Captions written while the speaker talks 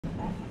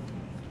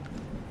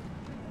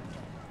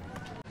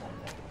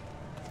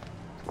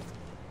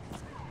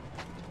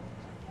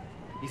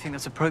You think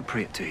that's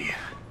appropriate, do you?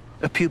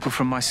 A pupil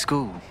from my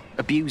school,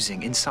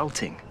 abusing,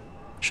 insulting,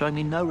 showing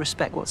me no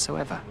respect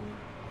whatsoever.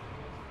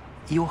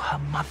 You're her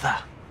mother.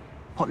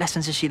 What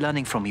lessons is she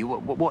learning from you?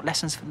 What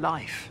lessons for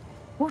life?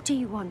 What do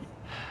you want?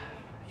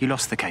 You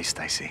lost the case,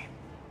 Stacey,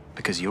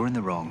 because you're in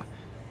the wrong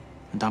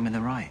and I'm in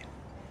the right.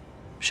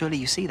 Surely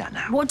you see that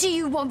now. What do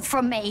you want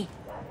from me?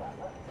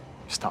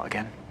 Start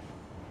again.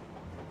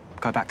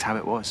 Go back to how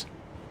it was.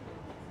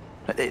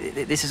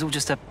 This is all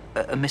just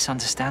a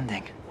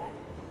misunderstanding.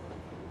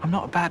 I'm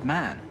not a bad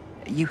man.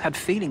 You had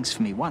feelings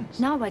for me once.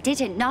 No, I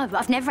didn't. No,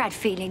 I've never had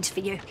feelings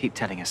for you. Keep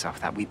telling yourself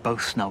that. We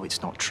both know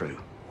it's not true.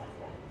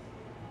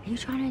 Are you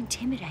trying to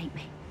intimidate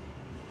me?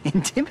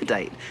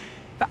 Intimidate?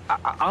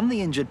 I'm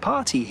the injured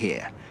party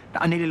here.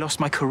 I nearly lost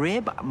my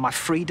career, but my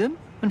freedom,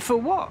 and for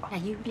what? Now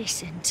you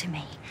listen to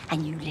me,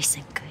 and you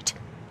listen good.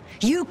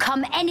 You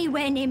come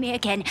anywhere near me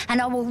again,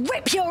 and I will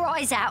rip your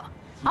eyes out.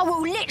 I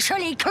will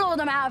literally claw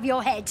them out of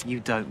your head. You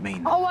don't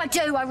mean that. Oh, I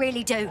do, I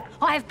really do.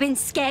 I have been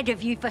scared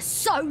of you for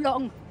so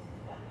long.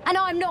 And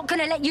I'm not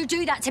gonna let you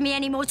do that to me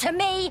anymore, to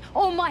me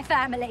or my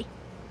family.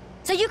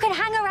 So you can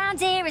hang around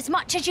here as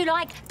much as you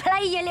like,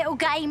 play your little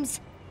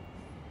games.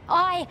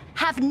 I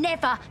have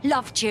never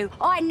loved you.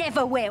 I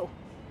never will.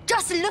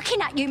 Just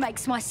looking at you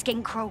makes my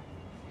skin crawl.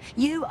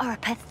 You are a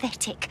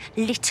pathetic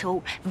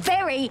little,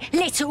 very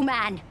little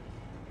man.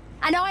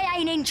 And I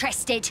ain't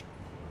interested.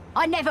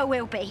 I never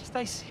will be.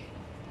 Stacey.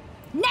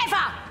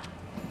 Never!